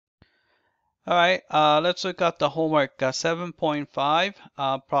All right, let's look at the homework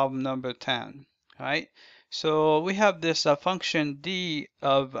 7.5, problem number 10. All right, so we have this function d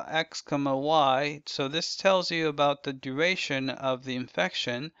of x comma y. So this tells you about the duration of the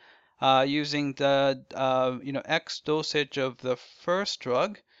infection using the x dosage of the first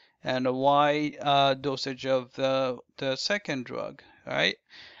drug and a y dosage of the second drug. All right.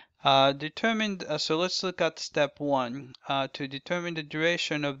 So let's look at step one. To determine the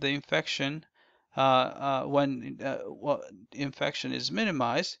duration of the infection when infection is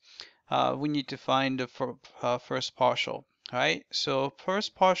minimized, we need to find the first partial. Right? So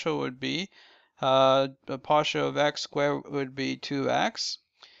first partial would be the partial of x squared would be 2x,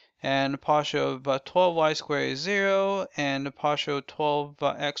 and the partial of 12y squared is 0, and the partial of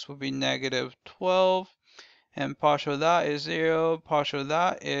 12x would be negative 12. And partial of that is 0, partial of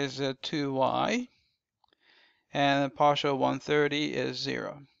that is 2y, and partial of 130 is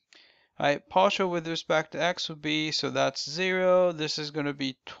 0. Right, partial with respect to x would be, so that's 0, this is going to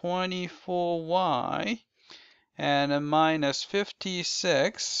be 24y, and a minus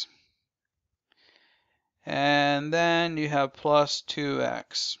 56, and then you have plus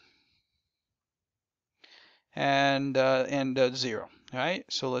 2x, and 0. Right,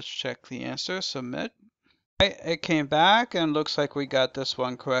 so let's check the answer, submit. Right, it came back and looks like we got this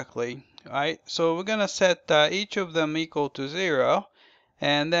one correctly. Right, so we're gonna set each of them equal to 0,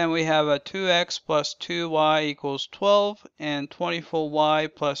 and then we have a 2x plus 2y equals 12, and 24y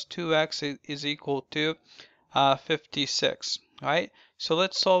plus 2x is equal to 56. Right, so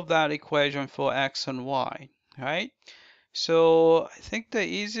let's solve that equation for x and y. Right, so I think the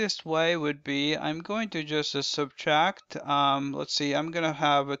easiest way would be I'm going to just subtract. Let's see, I'm gonna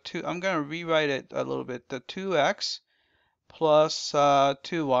have a two. I'm gonna rewrite it a little bit. The 2x plus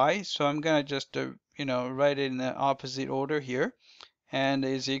 2y. So I'm gonna just write it in the opposite order here, and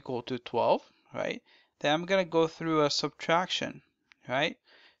is equal to 12. Right. Then I'm gonna go through a subtraction. Right.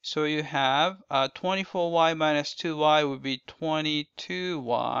 So you have 24y minus 2y would be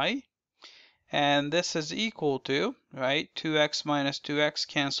 22y. And this is equal to, right, 2x minus 2x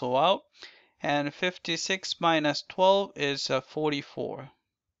cancel out, and 56 minus 12 is 44.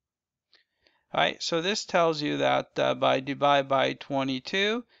 Right, so this tells you that by divide by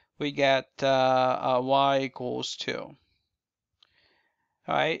 22, we get y equals 2.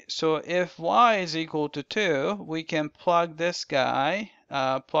 Alright, so if y is equal to 2, we can plug this guy,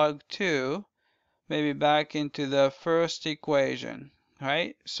 plug 2, maybe back into the first equation.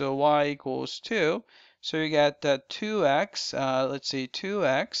 Right? So y equals 2. So you get 2x, let's see,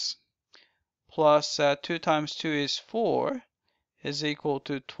 2x plus 2 times 2 is 4 is equal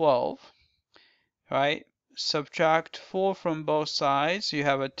to 12. Right? Subtract 4 from both sides. You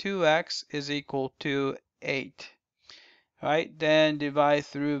have a 2x is equal to 8. Right? Then divide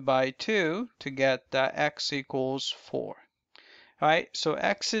through by 2 to get x equals 4. Right, so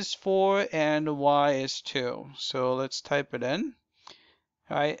x is 4 and y is 2. So let's type it in.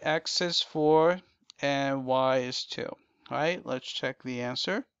 All right, x is 4 and y is 2. All right, let's check the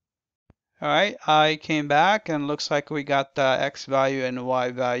answer. All right, I came back and looks like we got the x value and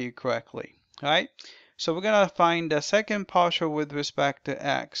y value correctly. All right, so we're going to find the second partial with respect to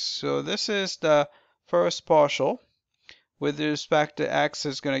x. So this is the first partial. With respect to x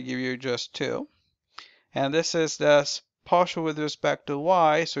is going to give you just 2. And this is the partial with respect to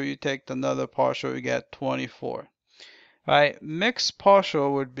y, so you take another partial, you get 24. Right, mixed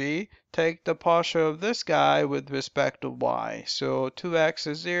partial would be take the partial of this guy with respect to y. So 2x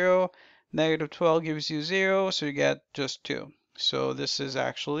is 0, negative 12 gives you 0, so you get just 2. So this is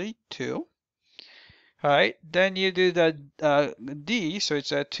actually 2. All right, then you do the d, so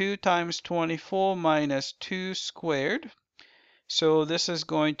it's 2 times 24 minus 2 squared. So this is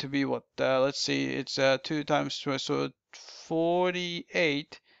going to be what? Let's see, it's 2 times 2, so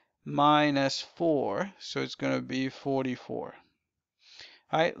 48 minus 4, so it's going to be 44.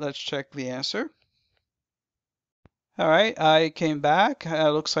 All right, let's check the answer. All right, I came back.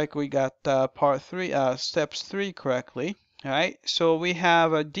 Looks like we got steps 3 correctly. All right, so we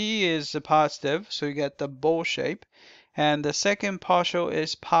have a D is positive, so you get the bowl shape. And the second partial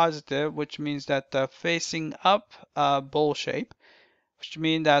is positive, which means that the facing up bowl shape, which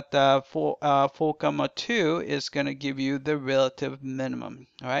means that 4, comma 2 is going to give you the relative minimum.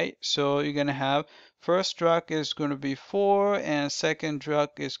 All right, so you're going to have first drug is going to be 4 and second drug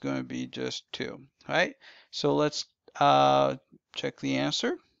is going to be just 2. All right, so let's check the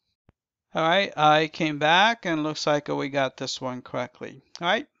answer. All right, I came back and looks like we got this one correctly. All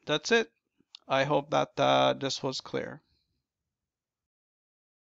right, that's it. I hope that this was clear.